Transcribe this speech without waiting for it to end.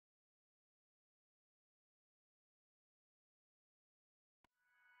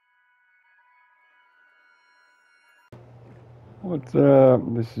What's up?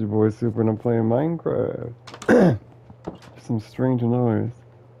 This is your boy Super and I'm playing Minecraft. Some strange noise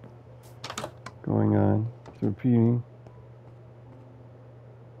going on. It's repeating.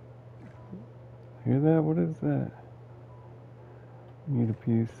 Hear that? What is that? We need a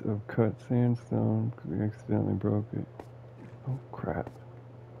piece of cut sandstone because we accidentally broke it. Oh crap.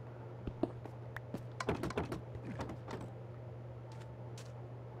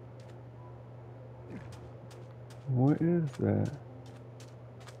 What is that?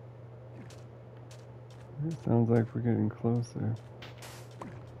 It sounds like we're getting closer.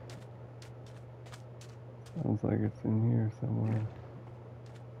 Sounds like it's in here somewhere.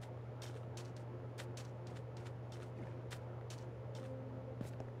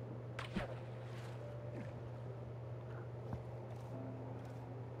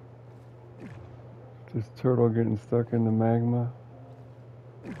 This turtle getting stuck in the magma.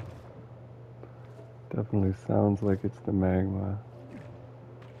 Definitely sounds like it's the magma.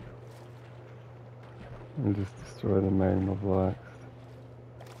 We'll just destroy the magma blocks.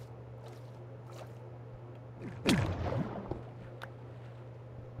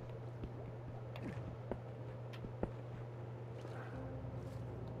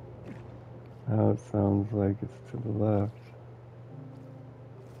 Now it sounds like it's to the left.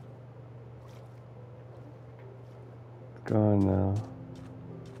 It's gone now.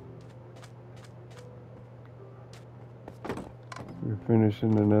 We're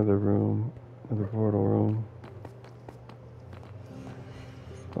finishing another room, another portal room.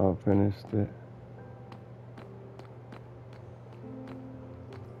 About finished it.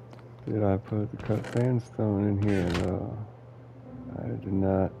 Did I put the cut sandstone in here? No, I did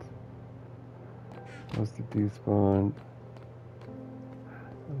not. Must have despawned.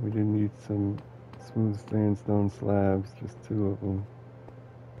 We did need some smooth sandstone slabs, just 2 of them.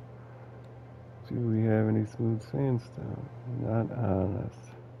 Do we have any smooth sandstone? Not on us.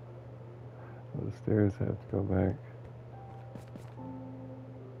 Well, the stairs have to go back.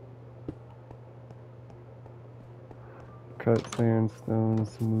 Cut sandstone,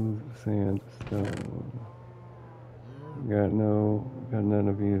 smooth sandstone. Got none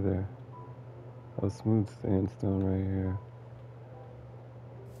of either. Oh, smooth sandstone right here.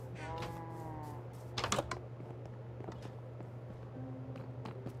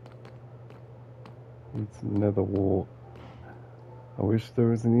 It's another wall. I wish there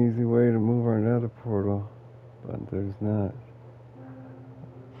was an easy way to move our nether portal, but there's not.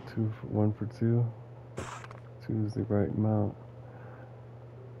 1 for 2. 2 is the right amount.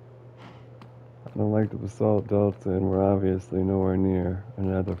 I don't like the basalt delta, and we're obviously nowhere near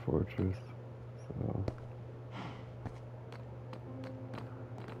another fortress. So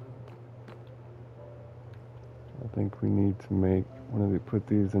I think we need to make put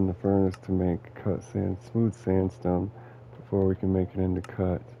these in the furnace to make smooth sandstone before we can make it into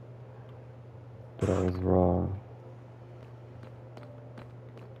cut. But I was wrong.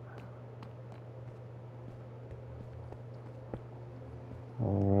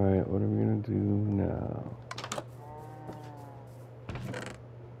 Alright, what are we gonna do now?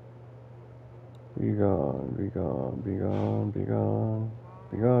 Be gone, be gone, be gone, be gone,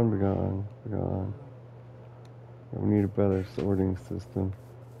 be gone, be gone, be gone. We need a better sorting system.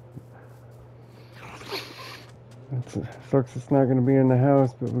 It sucks it's not going to be in the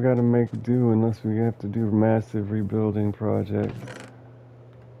house, but we got to make do unless we have to do massive rebuilding projects.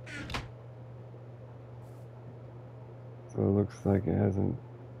 So it looks like it hasn't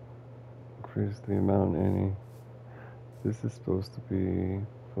increased the amount any. This is supposed to be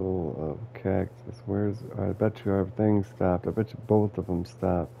full of cactus. I bet you our thing stopped. I bet you both of them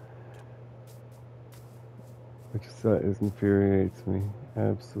stopped. Which infuriates me.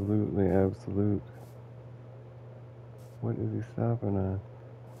 Absolutely, absolute. What is he stopping on?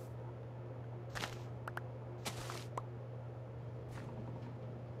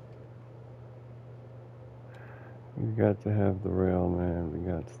 We got to have the rail, man. We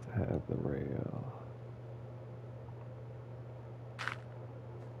got to have the rail. I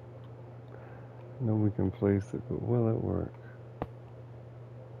know we can place it, but will it work?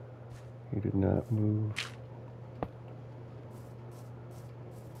 He did not move.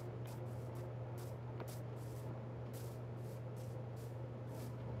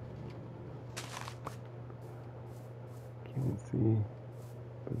 Can't see,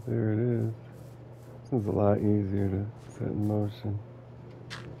 but there it is. This is a lot easier to set in motion.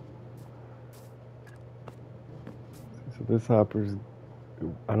 So this hopper's,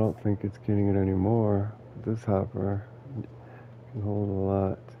 I don't think it's getting it anymore. But this hopper can hold a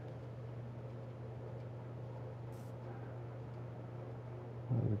lot.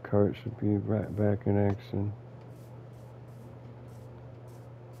 The cart should be right back in action.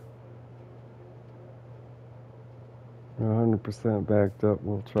 100% backed up,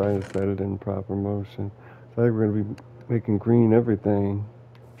 we'll try to set it in proper motion. So I think we're going to be making green everything.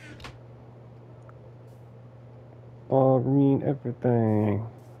 All green everything.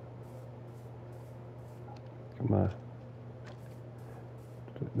 Come on.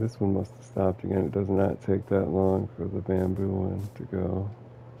 This one must have stopped again. It does not take that long for the bamboo one to go.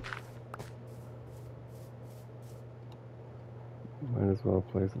 Might as well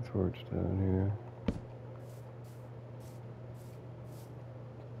place a torch down here.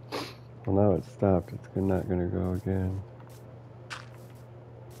 Well, now it's stopped. It's not going to go again.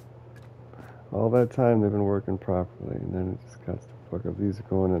 All that time they've been working properly, and then it just got to fuck up. These are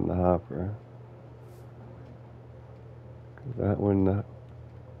going in the hopper. Because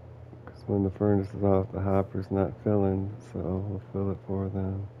when the furnace is off, the hopper's not filling, so we'll fill it for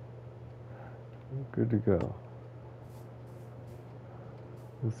them. Good to go.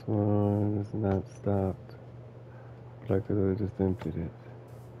 This one is not stopped, but I could have just emptied it.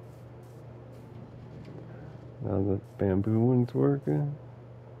 Now the bamboo one's working.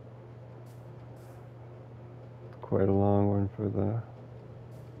 It's quite a long one for the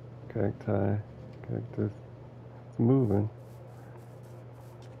cactus. It's moving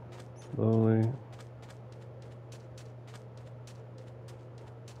slowly.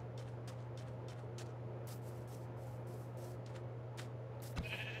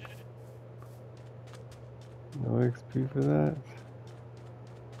 No XP for that.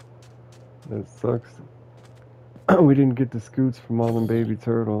 That sucks. We didn't get the scoots from all them baby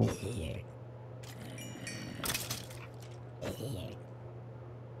turtles.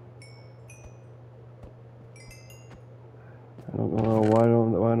 I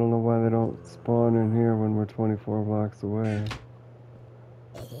don't know why they don't spawn in here when we're 24 blocks away.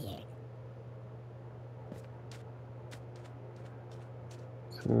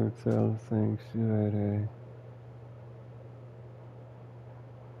 Turtle sanctuary.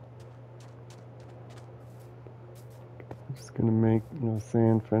 I'm just gonna make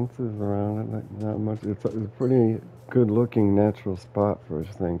sand fences around it. Like not much. It's a pretty good looking natural spot for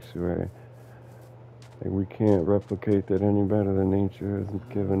a sanctuary. Like we can't replicate that any better than nature has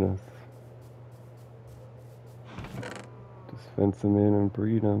given us. Just fence them in and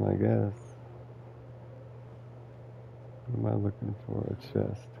breed them, I guess. What am I looking for? A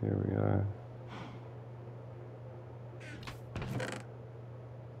chest. Here we are.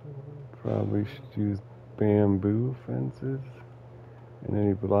 Probably should use bamboo fences. And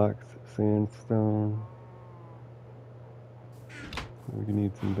any blocks, sandstone. We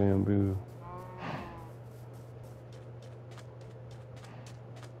need some bamboo.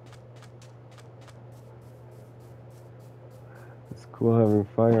 It's cool having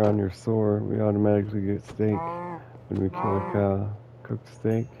fire on your sword. We automatically get steak when we kill a cow. Cooked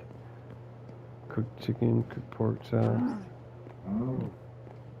steak, cooked chicken, cooked pork chops.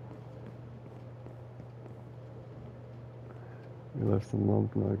 We left some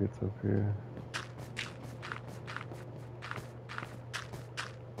lump nuggets up here.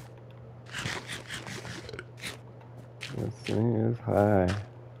 This thing is high.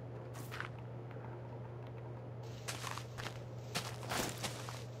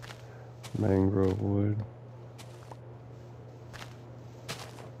 Mangrove wood.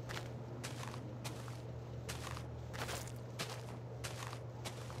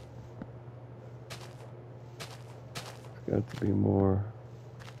 Got to be more.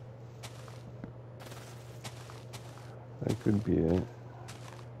 That could be it.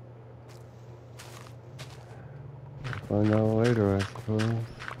 We'll find out later, I suppose.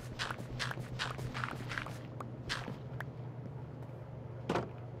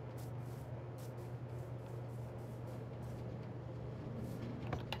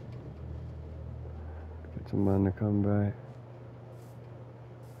 Get some men to come back.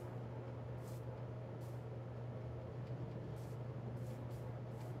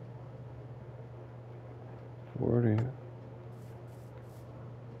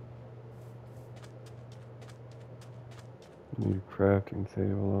 Need a crafting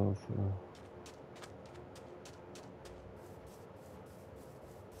table also.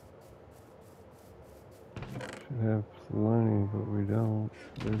 Should have some money, but we don't.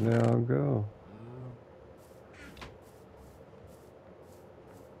 Where'd they all go?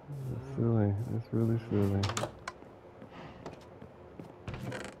 That's silly. That's really silly.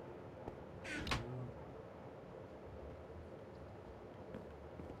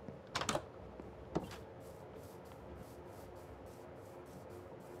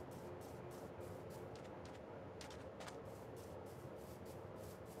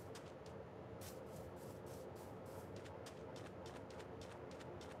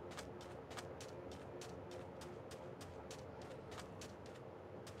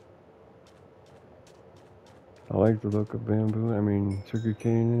 I like the look of bamboo. I mean,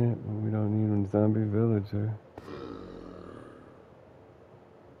 sugarcane in it, but we don't need a zombie villager.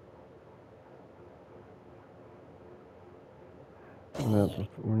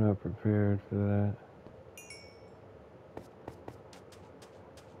 We're not prepared for that.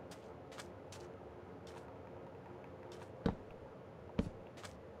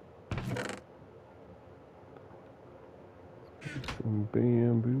 Some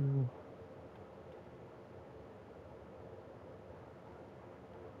bamboo.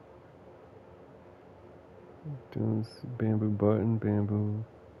 Doing bamboo button, bamboo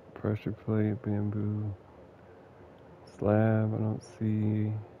pressure plate, bamboo slab. I don't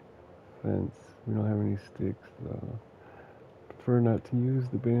see fence. We don't have any sticks though. Prefer not to use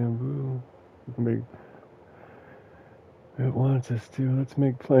the bamboo. We can make it wants us to. Let's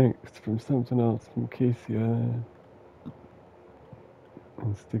make planks from something else, from acacia.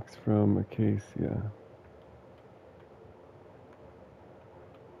 And sticks from acacia.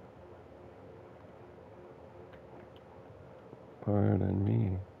 Pardon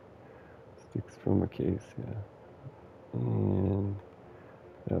me. Sticks from acacia. And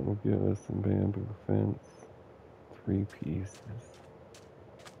that will give us some bamboo fence. 3 pieces.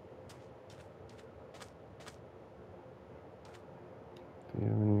 Do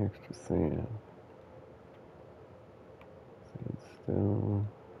you have any extra sand? Sandstone.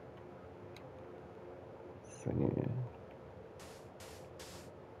 Sand.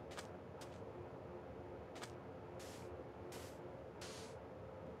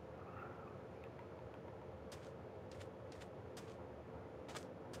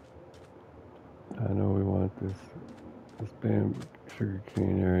 I know we want this bamboo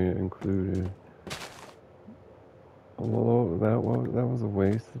sugarcane area included. Although that was a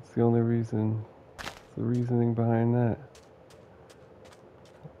waste. It's the only reason. It's the reasoning behind that.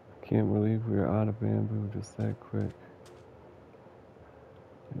 Can't believe we were out of bamboo just that quick.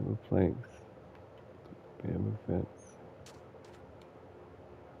 Bamboo planks. Bamboo fence.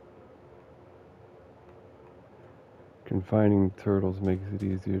 Confining turtles makes it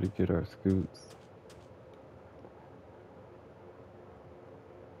easier to get our scoots.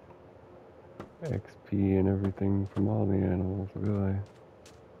 XP and everything from all the animals, really.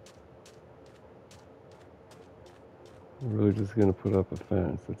 I'm really just gonna put up a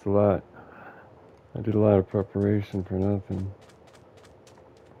fence. It's a lot. I did a lot of preparation for nothing.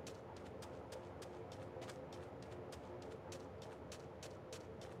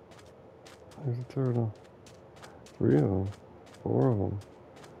 There's a turtle. 3 of them. 4 of them.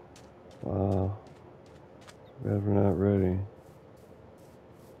 Wow. Too bad we're not ready.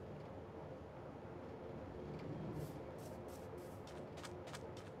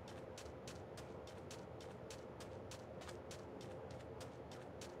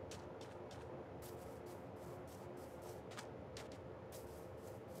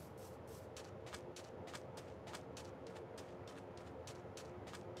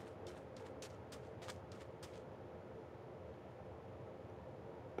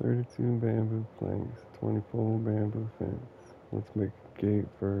 "32 bamboo planks, 24 bamboo fence. Let's make a gate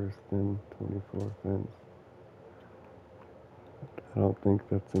first, then 24 fence." I don't think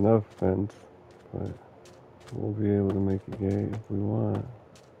that's enough fence, but we'll be able to make a gate if we want.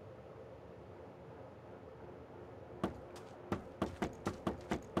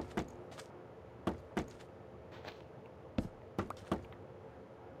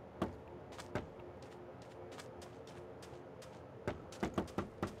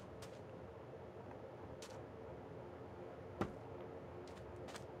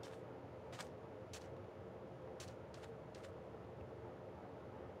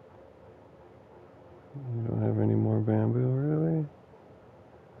 You don't have any more bamboo, really?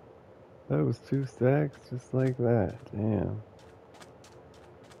 That was 2 stacks, just like that. Damn.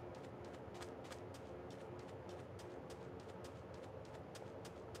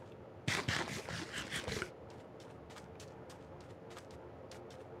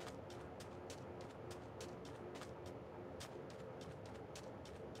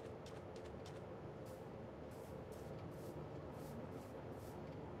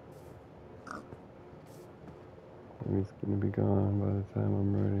 He's gonna be gone by the time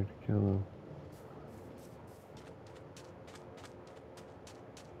I'm ready to kill him.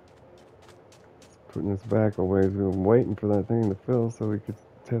 Putting us back a ways. We were waiting for that thing to fill so we could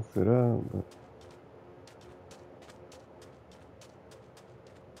test it out, but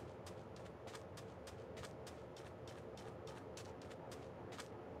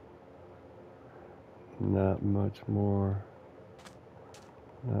not much more.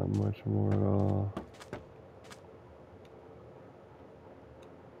 Not much more at all.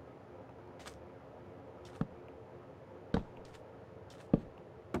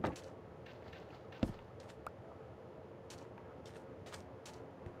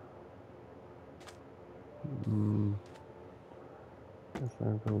 Guess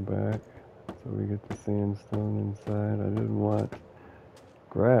I'll go back so we get the sandstone inside. I didn't want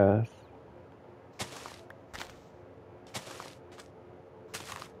grass.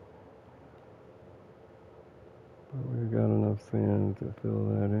 But we've got enough sand to fill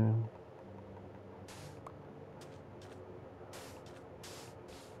that in.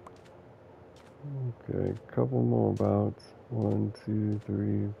 Okay, a couple more bouts. 1, 2,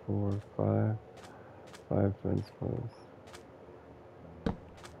 3, 4, 5. 5 fence posts.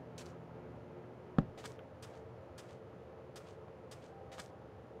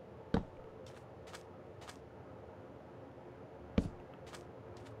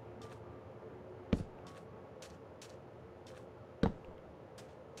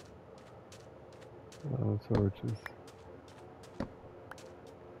 A lot of torches.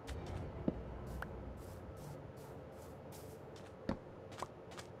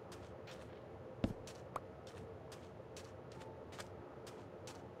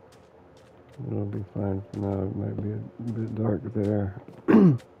 It'll be fine for now. It might be a bit dark there.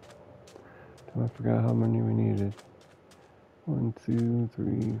 I forgot how many we needed. 1, 2,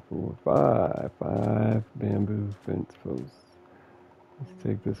 3, 4, 5. 5 bamboo fence posts. Let's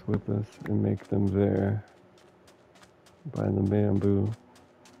take this with us and make them there by the bamboo.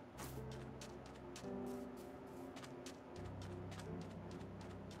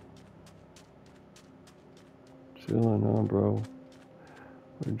 Chilling, huh, bro?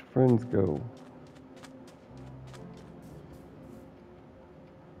 Where'd your friends go?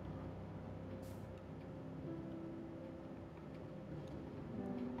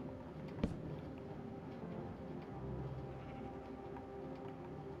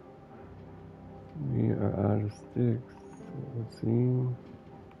 We are out of sticks. Let's see.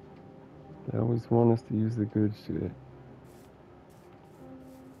 They always want us to use the good shit.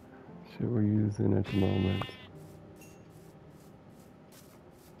 Shit we're using at the moment.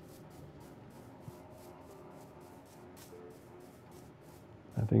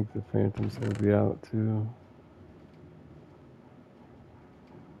 I think the phantoms will be out too.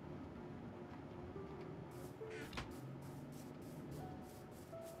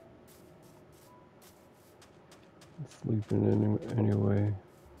 Sleeping anyway.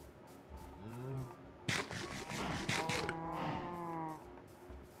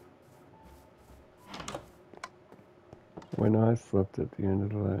 When I slept at the end of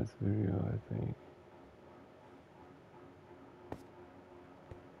the last video, I think.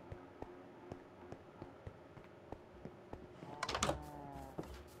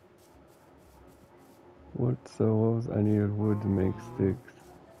 I needed wood to make sticks.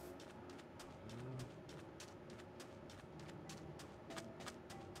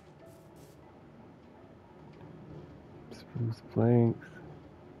 Spruce planks.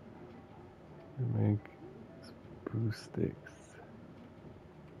 We make spruce sticks.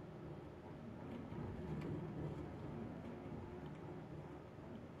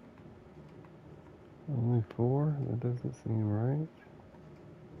 Only 4? That doesn't seem right.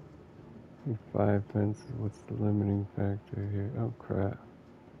 5 fences. What's the limiting factor here? Oh crap.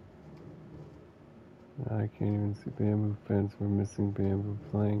 Now I can't even see bamboo fence. We're missing bamboo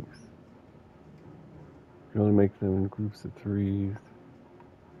planks. You can only make them in groups of 3s.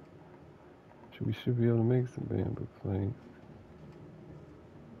 We should be able to make some bamboo planks.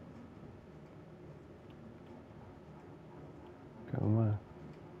 Come on.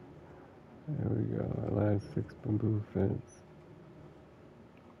 There we go. Our last 6 bamboo fence.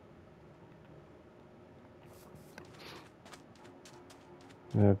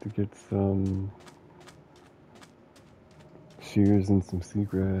 I have to get some shears and some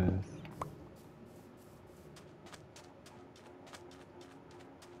seagrass.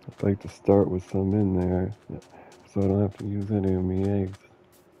 I'd like to start with some in there so I don't have to use any of my eggs.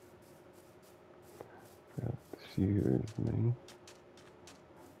 Got the shears, man.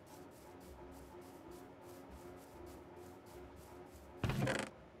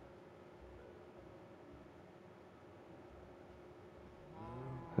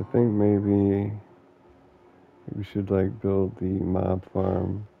 I think maybe we should like build the mob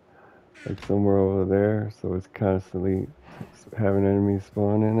farm like somewhere over there so it's constantly having enemies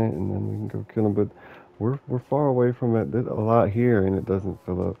spawn in it, and then we can go kill them. But we're far away from it. There's a lot here and it doesn't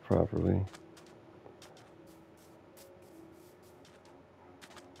fill up properly.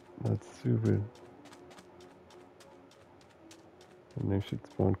 That's stupid. And they should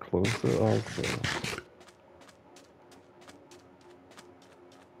spawn closer also.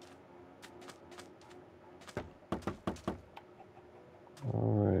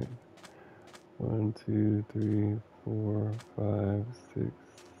 Alright. 1, 2, 3, 4, 5, 6,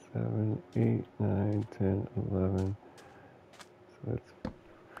 7, 8, 9, 10, 11. That's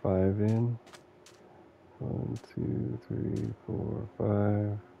 5 in. 1, 2, 3, 4,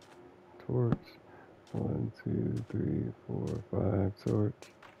 5. Torch. 1, 2, 3, 4, 5. Torch.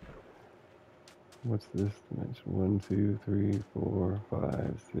 What's this dimension? 1, 2, 3, 4,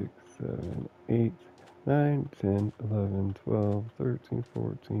 5, 6, 7, 8, 9, 10, 11, 12, 13,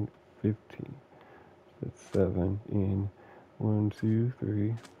 14, 15. That's 7 in. 1, 2,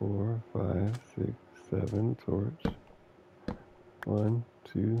 3, 4, 5, 6, 7. Torch. 1,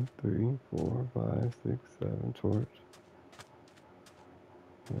 2, 3, 4, 5, 6, 7. Torch.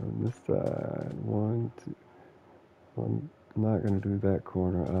 And on this side, 1, 2. I'm not gonna do that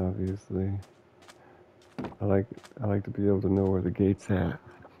corner, obviously. I like to be able to know where the gate's at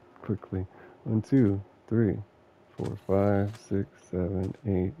quickly. 1, 2, 3, 4, 5, 6, 7,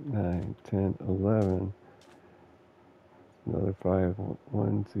 8, 9, 10, 11. Another 5.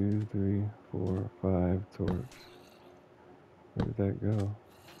 1, 2, 3, 4, 5. Torch. Where did that go?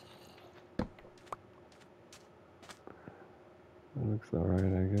 That looks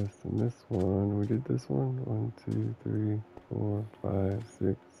alright, I guess. And this one, we did this one. 1, 2, 3, 4, 5,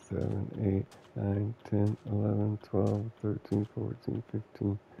 6, 7, 8, 9, 10, 11, 12, 13, 14,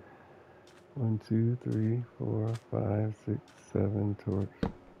 15. 1, 2, 3, 4, 5, 6, 7. Torch.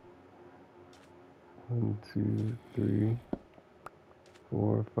 1, 2, 3,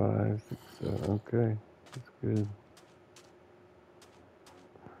 4, 5, 6, 7. Okay, that's good.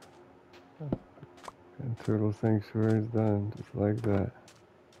 And turtle sanctuary is done, just like that.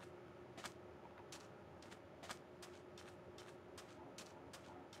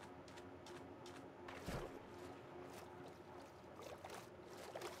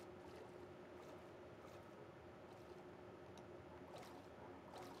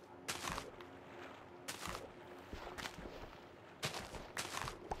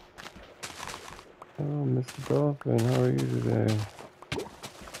 Oh, Mr. Dolphin, how are you today?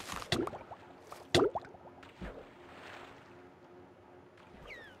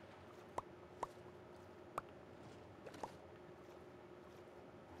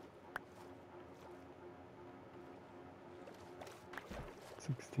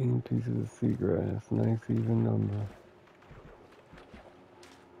 $16 pieces of seagrass, nice even number.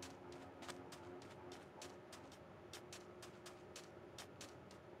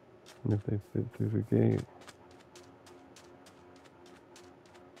 And if they fit through the gate.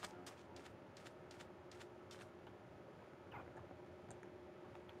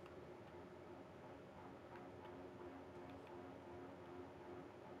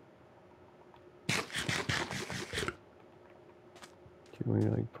 Can we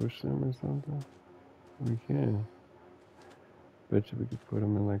like push them or something? We can. Bet you we could put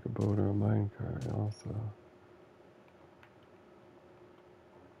them in like a boat or a minecart also.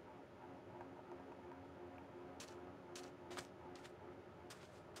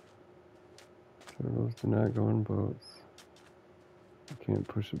 Turtles do not go in boats. You can't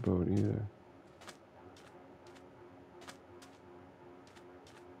push a boat either.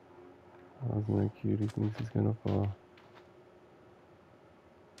 Oh, isn't that cute? He thinks he's gonna fall.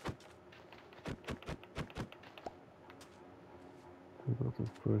 I think I'll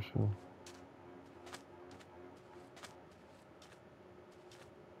just push him.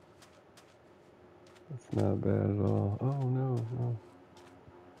 It's not bad at all. Oh no, no.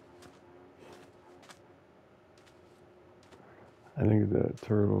 I think that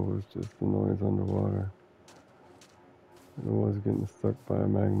turtle was just the noise underwater. It was getting stuck by a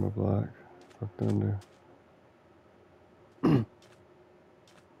magma block, sucked under.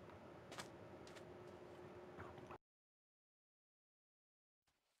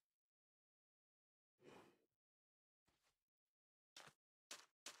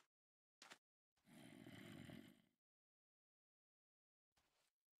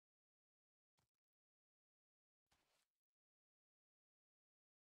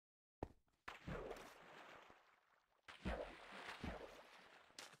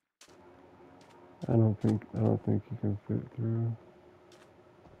 I don't think you can fit through.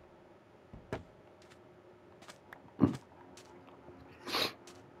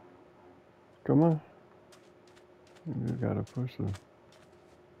 Come on. You just gotta push him.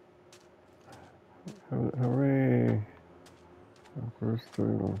 Hooray! Our first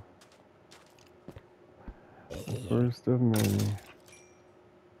turtle. The first of many.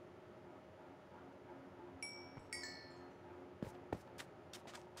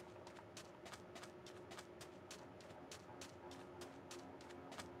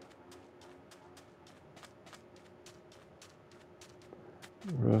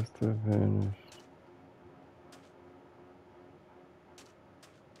 The rest have vanished.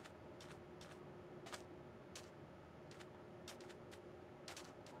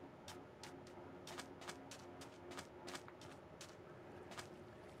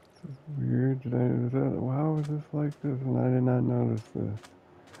 How is this like this? And I did not notice this.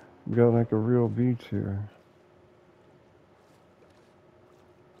 We got like a real beach here.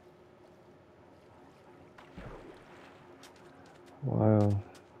 Wow.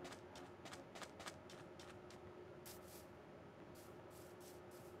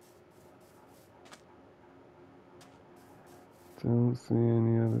 Don't see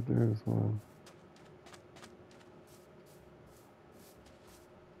any other. There's one.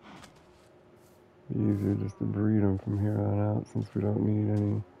 Easier just to breed them from here on out since we don't need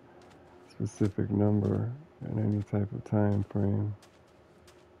any specific number in any type of time frame.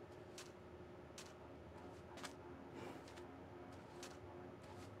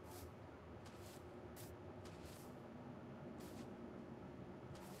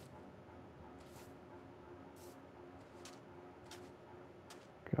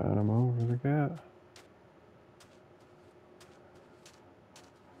 Got him over the gap.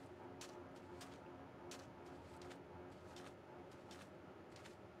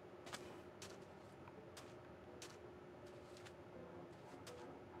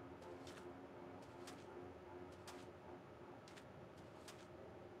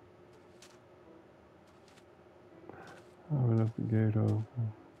 I left the gate open.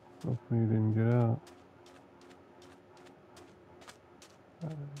 Hopefully he didn't get out.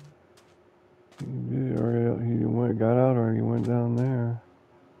 He did, or he got out, or he went down there.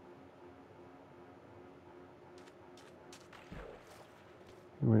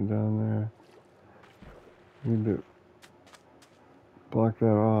 He went down there. Need to block that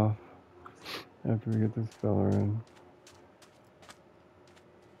off after we get this fella in.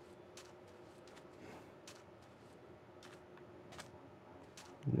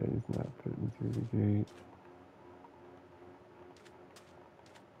 Yeah, he's not fitting through the gate.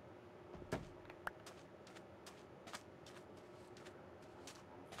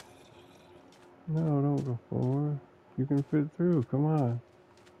 No, don't go forward. You can fit through, come on.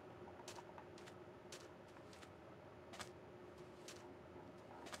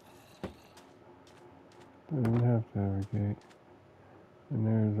 I didn't have to have a gate. And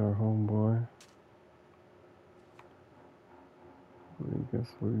there's our homeboy. I guess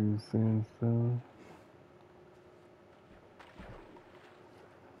we'll use sandstone.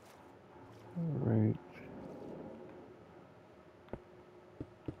 Alright.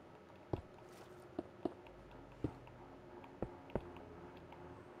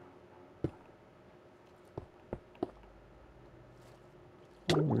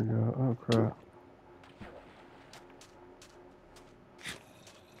 There we go. Oh crap.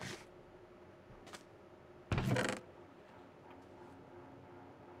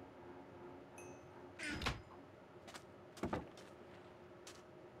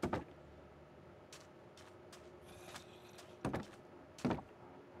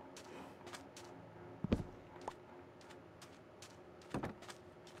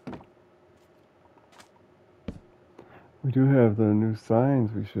 We do have the new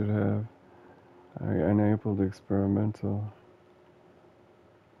signs we should have. I enabled experimental.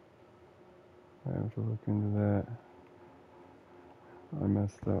 I have to look into that. I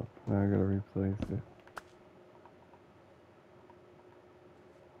messed up. Now I gotta replace it.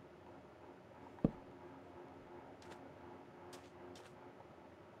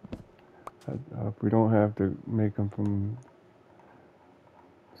 We don't have to make them from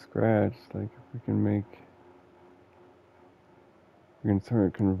scratch. Like if we can make, we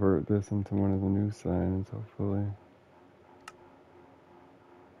can convert this into one of the new signs. Hopefully,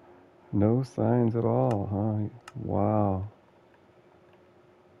 no signs at all, huh? Wow,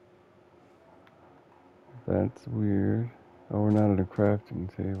 that's weird. Oh, we're not at a crafting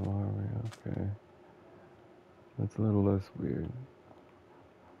table, are we? Okay, that's a little less weird.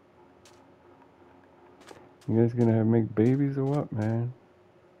 You guys gonna make babies or what, man?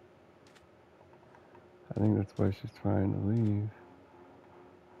 I think that's why she's trying to leave.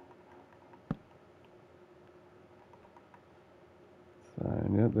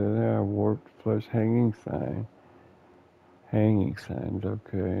 Sign. Yep, there they are. Warped flesh hanging sign. Hanging signs,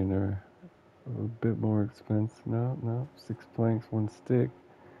 okay. And they're a bit more expensive. No. 6 planks, 1 stick.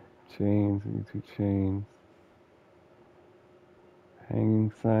 Chains, we need 2 chains.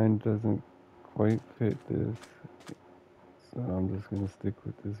 Hanging sign doesn't quite fit this. So I'm just gonna stick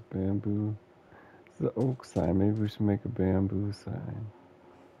with this bamboo. It's the oak sign. Maybe we should make a bamboo sign.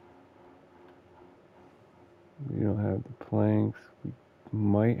 We don't have the planks. We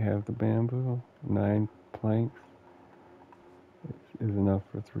might have the bamboo. 9 planks is enough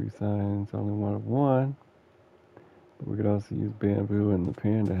for 3 signs. Only one of 1. But we could also use bamboo in the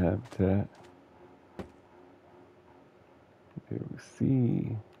panda habitat. Here we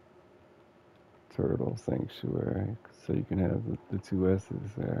see. turtle sanctuary, so you can have the two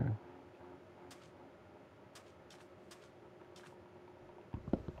S's there.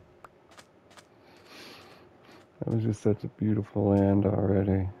 That was just such a beautiful land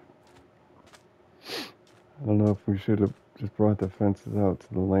already. I don't know if we should have just brought the fences out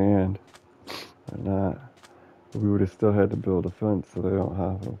to the land or not. But we would have still had to build a fence so they don't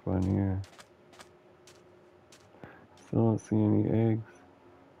hop up on here. Still don't see any eggs.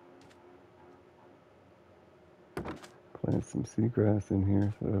 Plant some seagrass in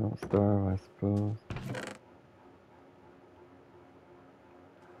here so they don't starve, I suppose.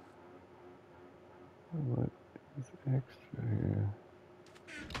 What is extra here?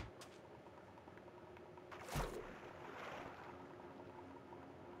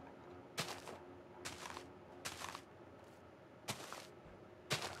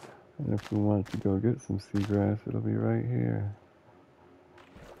 And if we want to go get some seagrass, it'll be right here.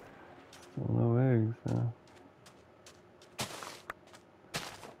 Still no eggs, huh?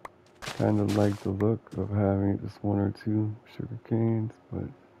 Kind of like the look of having just one or two sugar canes, but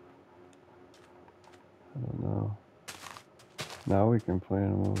I don't know. Now we can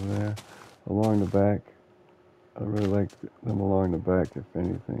plant them over there. Along the back, I really like them along the back, if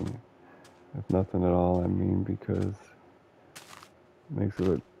anything. If nothing at all, I mean, because it makes it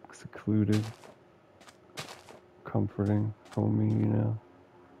look secluded, comforting, homey, you know.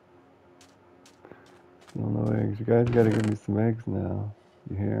 Still no eggs. You guys gotta give me some eggs now.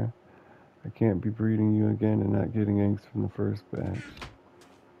 You hear? I can't be breeding you again and not getting eggs from the first batch.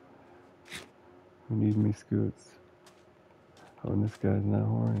 You need me, Scoots. Oh, and this guy's not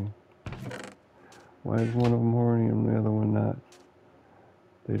horny. Why is one of them horny and the other one not?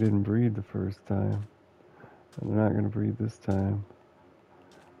 They didn't breed the first time. And they're not gonna breed this time.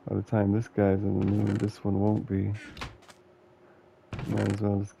 By the time this guy's in the mood, this one won't be. Might as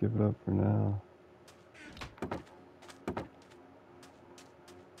well just give it up for now.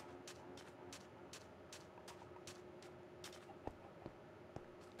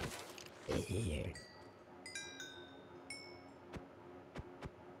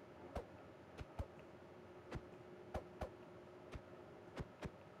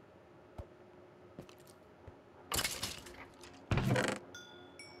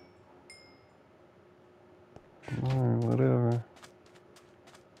 Alright, whatever.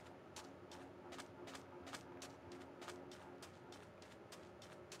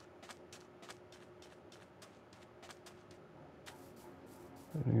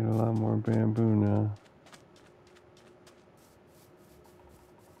 I get a lot more bamboo now.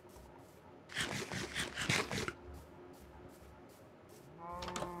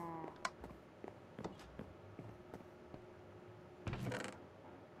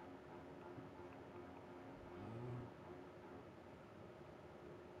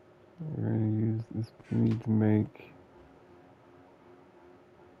 We're gonna use this. We need to make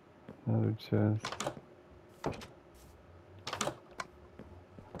another chest.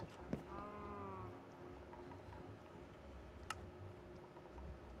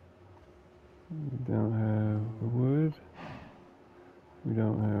 We don't have the wood. We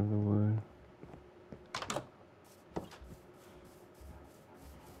don't have the wood.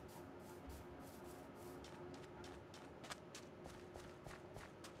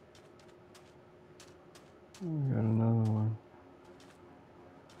 We got another one.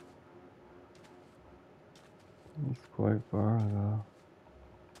 It's quite far though.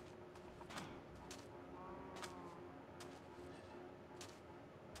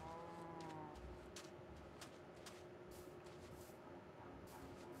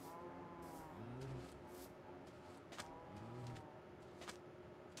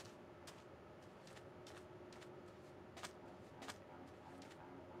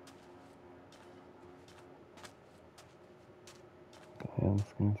 And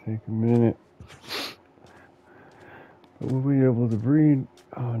it's gonna take a minute. But we'll be able to breed.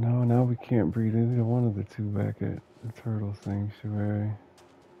 Oh no, now we can't breed either one of the two back at the turtle sanctuary.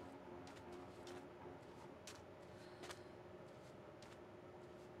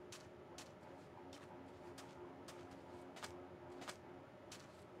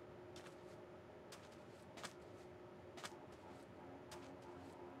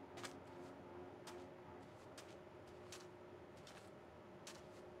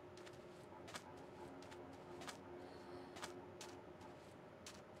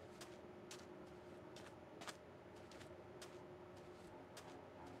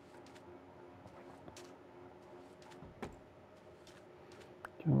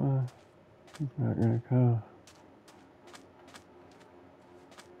 Come on. He's not gonna come.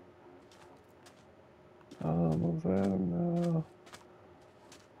 Oh, almost at him now.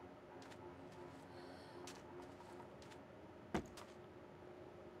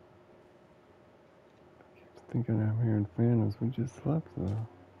 Thinking I'm hearing phantoms. We just slept though.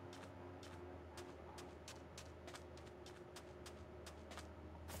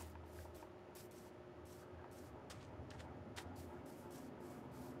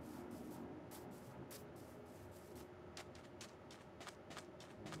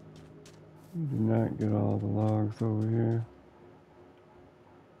 We did not get all the logs over here.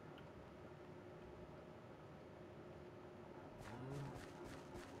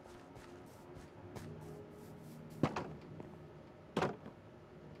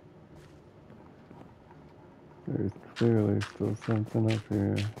 There's clearly still something up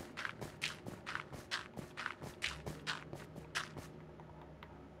here.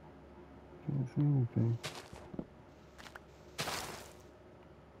 Can't see anything.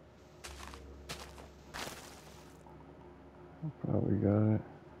 I probably got it.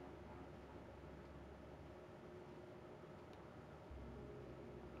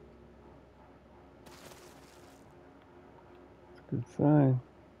 It's a good sign.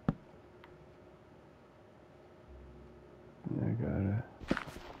 Yeah, I got it.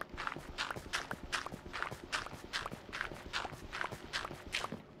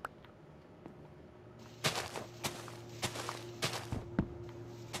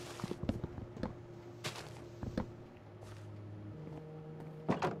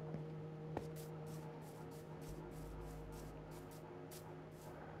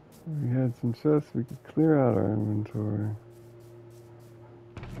 We had some chests we could clear out our inventory.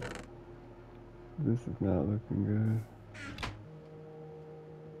 This is not looking good.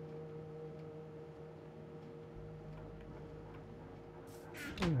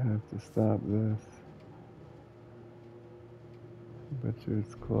 I have to stop this. I bet you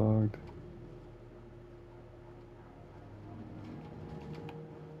it's clogged.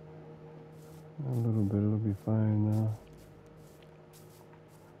 A little bit, it'll be fine now.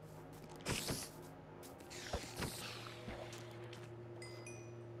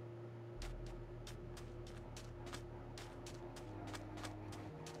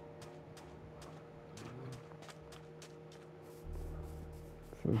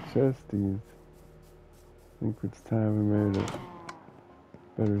 So chesties. I think it's time we made a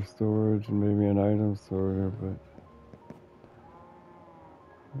better storage and maybe an item sorter, but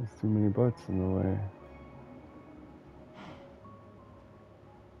there's too many butts in the way.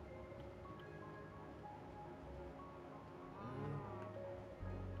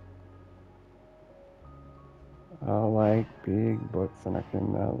 I like big butts and I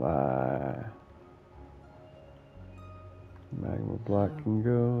cannot lie. Magma block can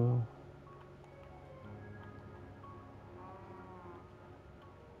go.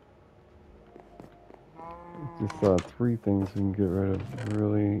 Just saw 3 things we can get rid of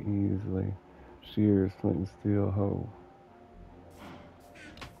really easily. Shears, flint and steel, hoe.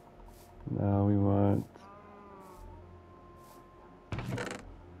 Now we want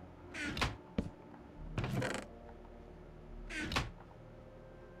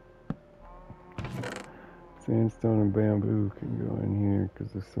sandstone and bamboo can go in here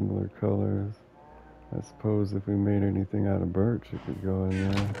because they're similar colors. I suppose if we made anything out of birch, it could go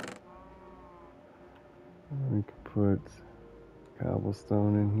in there. We could put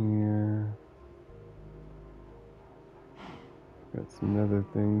cobblestone in here. Got some other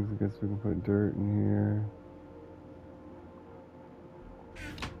things. I guess we can put dirt in here.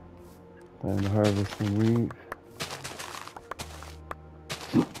 Time to harvest some wheat.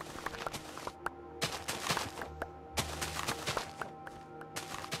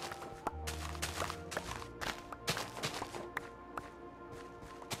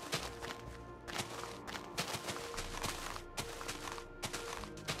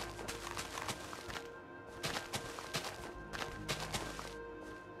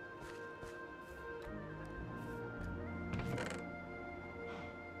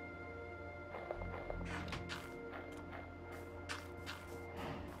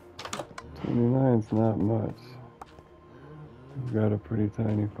 $29's not much. We've got a pretty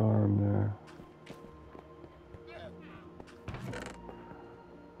tiny farm there.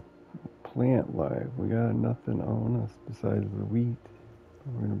 Plant life. We got nothing on us besides the wheat.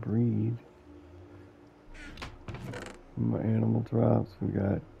 We're gonna breed. My animal drops. We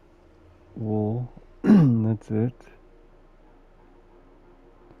got wool. That's it.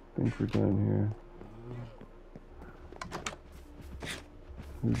 I think we're done here.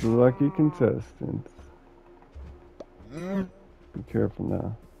 Who's the lucky contestant? Be careful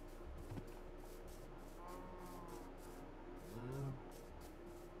now.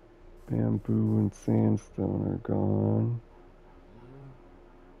 Bamboo and sandstone are gone.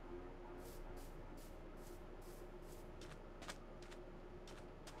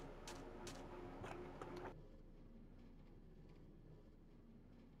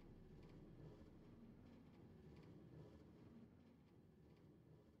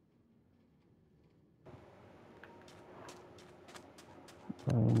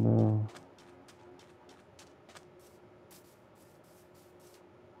 I don't know.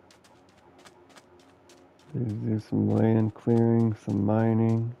 Do some land clearing, some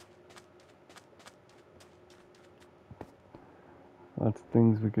mining. Lots of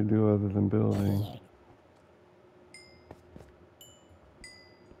things we could do other than building.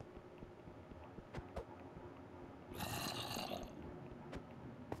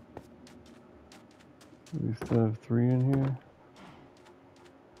 We still have 3 in here?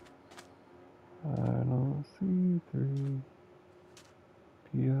 I don't see 3.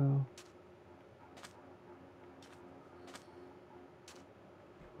 PO.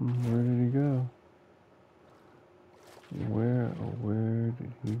 Where did he go? Where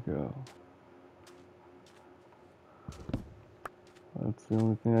did he go? That's the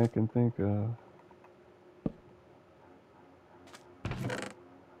only thing I can think of.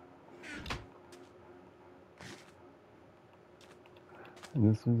 And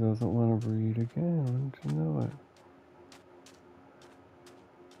this one doesn't want to breed again, wouldn't you know it?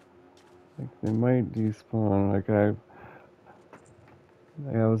 Like they might despawn. Like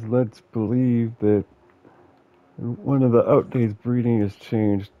I was led to believe that one of the updates breeding has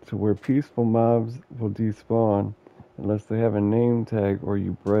changed to where peaceful mobs will despawn unless they have a name tag or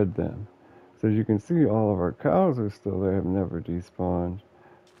you bred them. So as you can see, all of our cows are still there, have never despawned.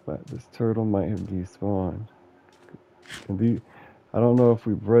 But this turtle might have despawned. And I don't know if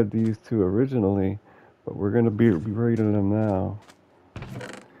we bred these two originally, but we're going to be breeding them now.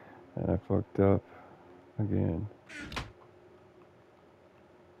 And I fucked up again.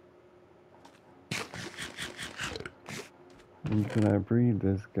 And can I breed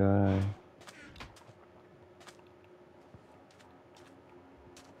this guy?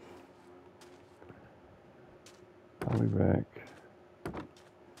 I'll be back.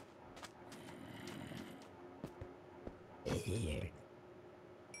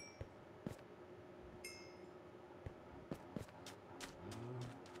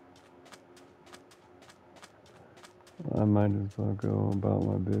 I might as well go about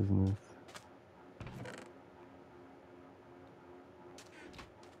my business.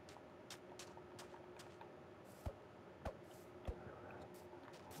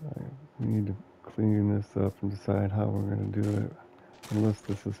 We need to clean this up and decide how we're going to do it. Unless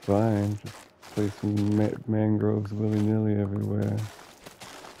this is fine, just placing mangroves willy-nilly everywhere.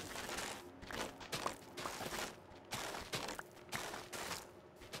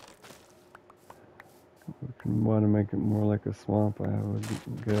 We want to make it more like a swamp, I would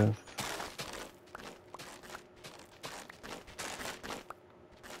guess.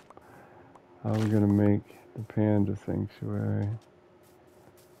 How are we going to make the panda sanctuary?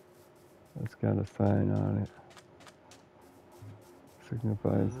 It's got a sign on it.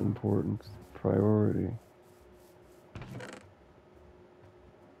 Signifies importance, priority.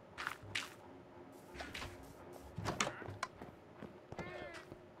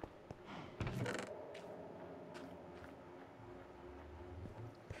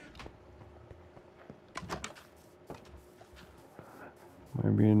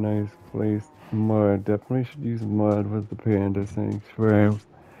 Might be a nice place. Mud. Definitely should use mud with the panda sanctuary.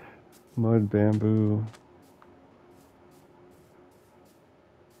 Mud, bamboo.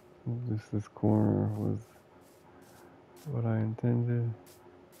 Just this corner was what I intended.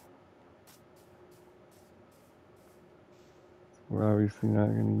 We're obviously not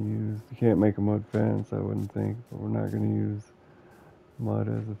going to use, you can't make a mud fence, I wouldn't think, but we're not going to use mud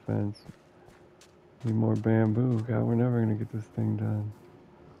as a fence. Need more bamboo. God, we're never going to get this thing done.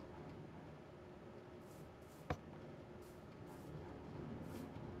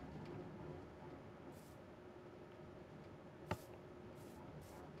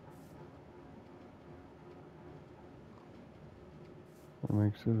 I'll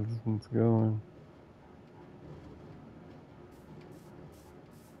make sure this one's going.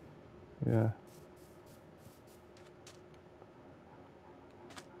 Yeah.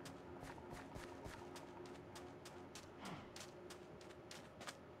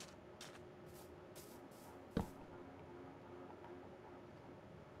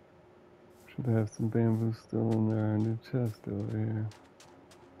 Should have some bamboo still in there. A new chest over here.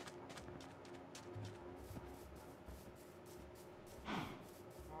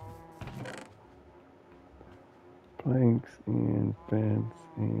 Planks and fence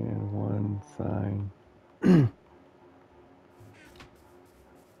and one sign. I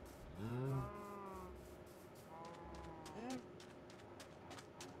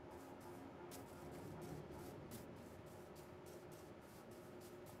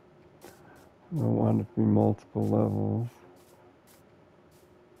don't want it to be multiple levels.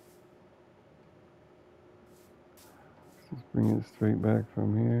 This is Bring it straight back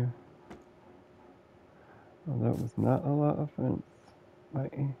from here. Oh, that was not a lot of fence.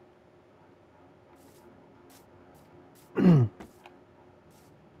 Bye.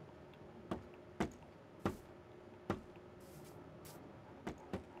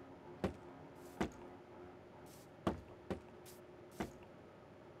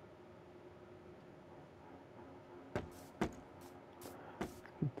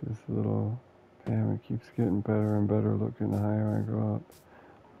 This little, damn, it keeps getting better and better looking the higher I go up.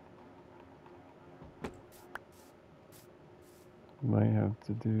 Might have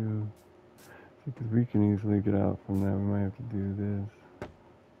to do, because we can easily get out from that, we might have to do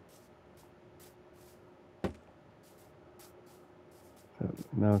this. So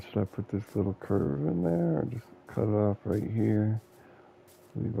now should I put this little curve in there or just cut it off right here?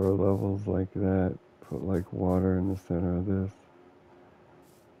 Leave our levels like that, put like water in the center of this.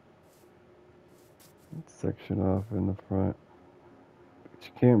 Section off in the front. But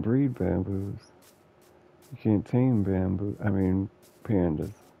you can't breed bamboos. You can't tame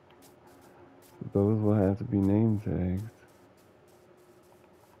pandas. So those will have to be name tags.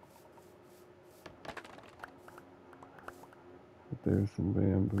 But there's some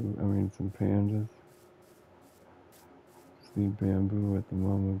some pandas. Just need bamboo at the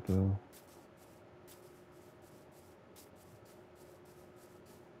moment though.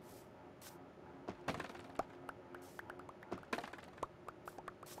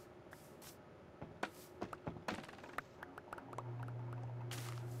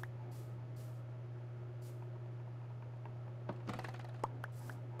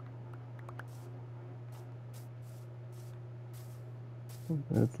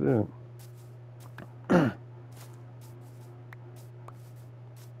 That's it. You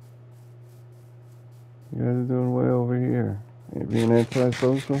guys are doing way over here. Ain't being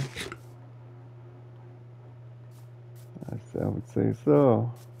antisocial? I would say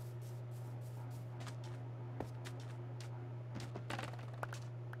so.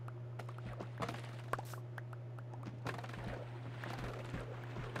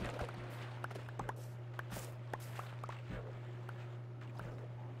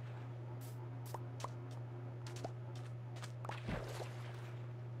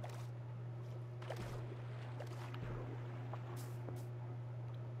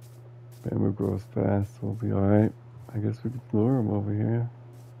 Bamboo grows fast, we'll be alright. I guess we could lure them over here.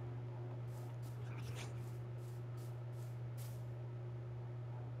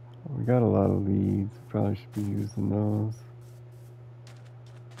 We got a lot of leads, probably should be using those.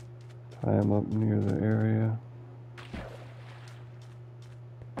 Tie them up near the area.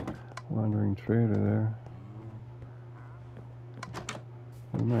 Wandering trader there.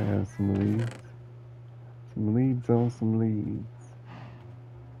 We might have some leads. Some leads on some leads.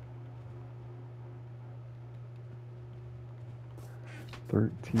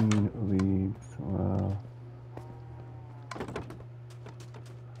 $13 leads. Wow.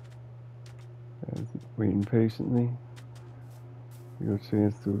 Guys waiting patiently. Your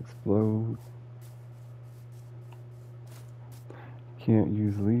chance to explode. Can't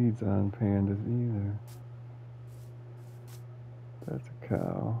use leads on pandas either. That's a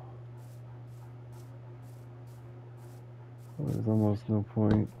cow. Well, there's almost no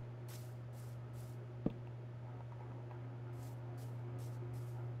point.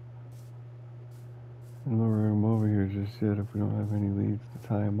 And lure him over here just yet if we don't have any leads to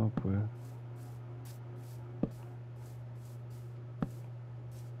tie him up with.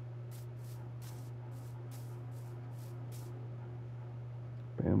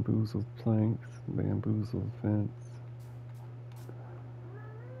 Bamboozled planks, bamboozled fence.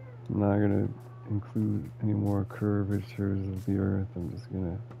 I'm not going to include any more curvatures of the earth. I'm just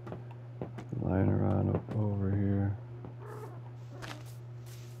going to line her on up over here.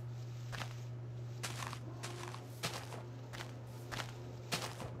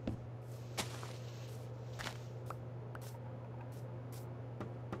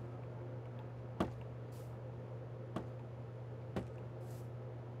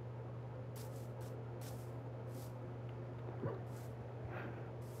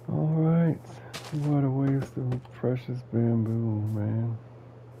 Alright, what a waste of precious bamboo, man.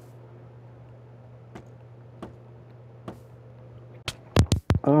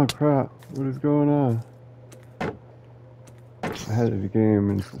 Oh crap, what is going on? Ahead of the game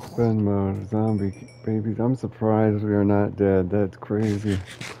in suspend mode, zombie babies. I'm surprised we are not dead, that's crazy.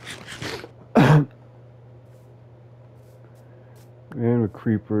 And a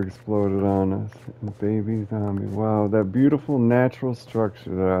creeper exploded on us. And baby zombie. Wow, that beautiful natural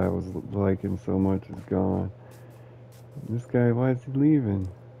structure that I was liking so much is gone. This guy, why is he leaving?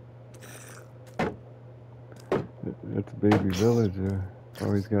 It's a baby villager.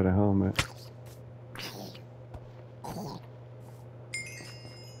 Oh, he's got a helmet.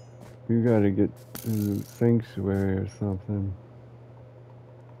 You gotta get to sanctuary or something.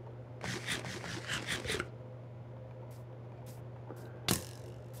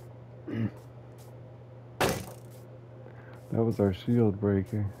 That was our shield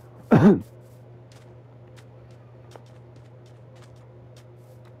breaker.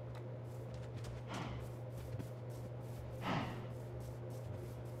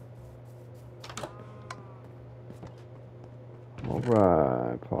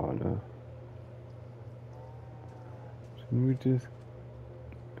 Alright, partner. Can we just...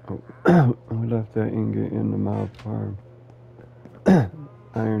 Oh, we left that ingot in the mob farm.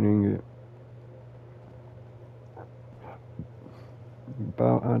 Iron ingot.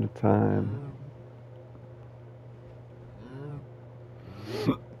 About out of time.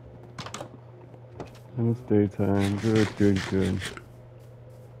 And it's daytime. Good, good, good.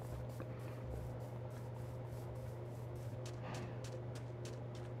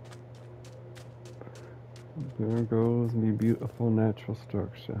 There goes the beautiful natural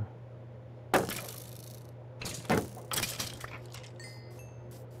structure.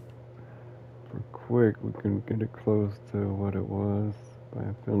 For quick, we can get it close to what it was by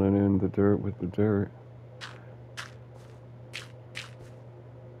filling in the dirt with the dirt.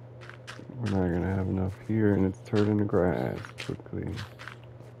 We're not gonna have enough here, and it's turning to grass quickly.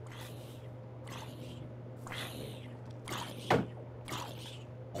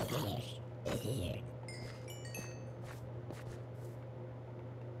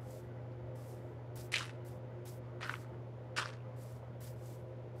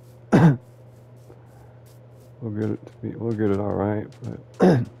 We'll get it all right, but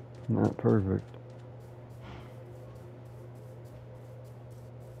not perfect.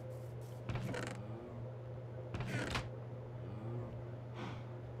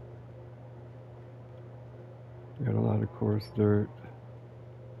 Got a lot of coarse dirt.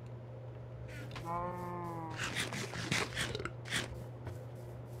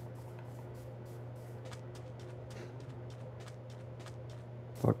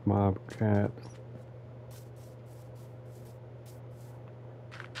 Fuck mob cats.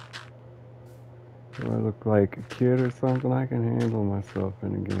 Do I look like a kid or something? I can handle myself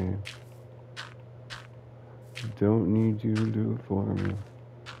in a game. Don't need you to do it for me.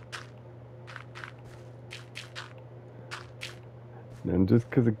 And just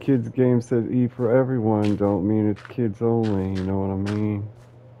because a kid's game says E for everyone, don't mean it's kids only, you know what I mean?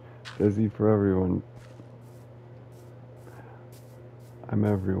 It says E for everyone. I'm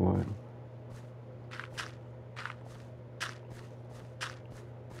everyone.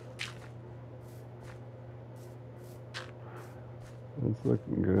 It's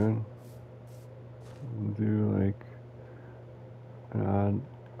looking good. We'll do like an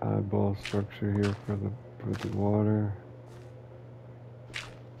oddball structure here for the water.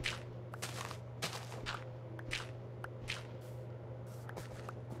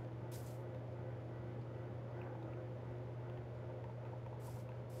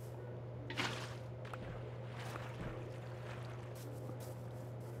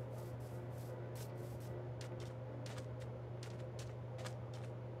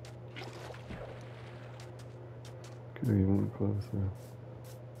 Could be even closer.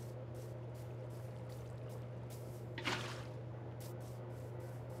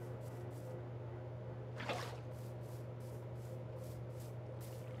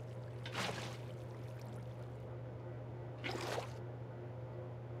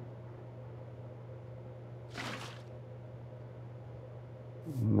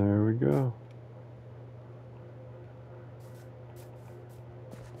 And there we go.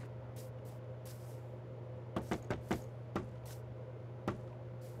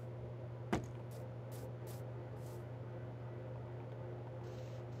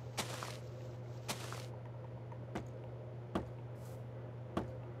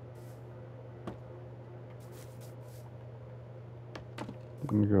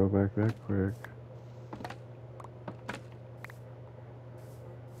 Didn't go back that quick.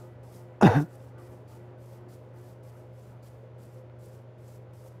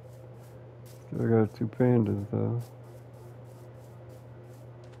 Still got 2 pandas though.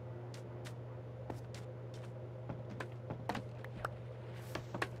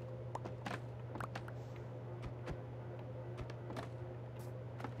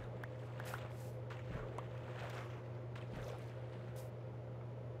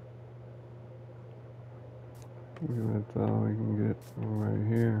 That's all we can get from right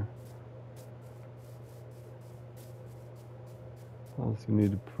here. Also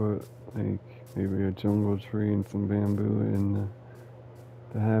need to put like maybe a jungle tree and some bamboo in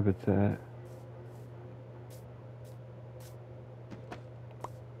the habitat.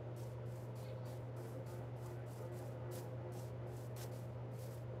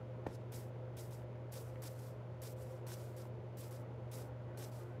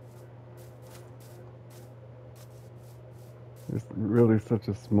 It's really such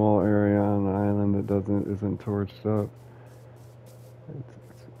a small area on the island that isn't torched up.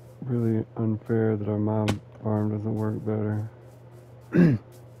 It's really unfair that our mob farm doesn't work better.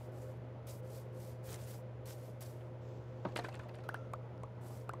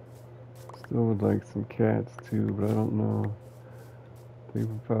 Still would like some cats too, but I don't know. They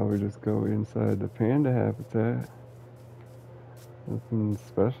would probably just go inside the panda habitat. Nothing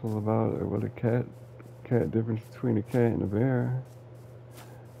special about it. What a cat difference between a cat and a bear.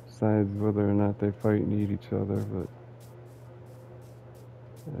 Besides whether or not they fight and eat each other, but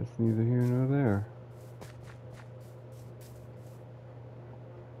that's neither here nor there.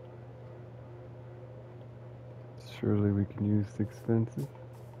 Surely we can use 6 fences.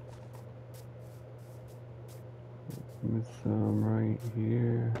 Miss some right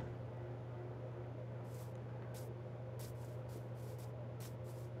here.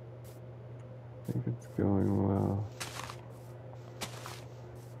 I think it's going well.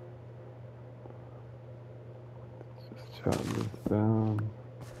 Let's just chop this down.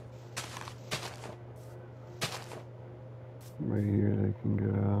 Right here they can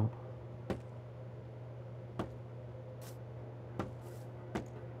get out.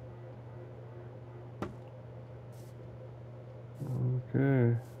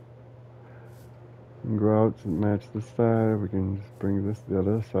 Okay. And grouts and match this side. We can just bring this the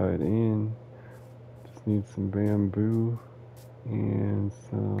other side in. Just need some bamboo and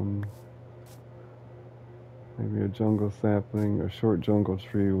some maybe a jungle sapling or short jungle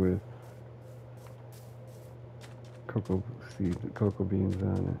tree with cocoa seeds, cocoa beans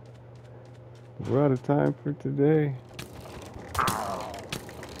on it. We're out of time for today.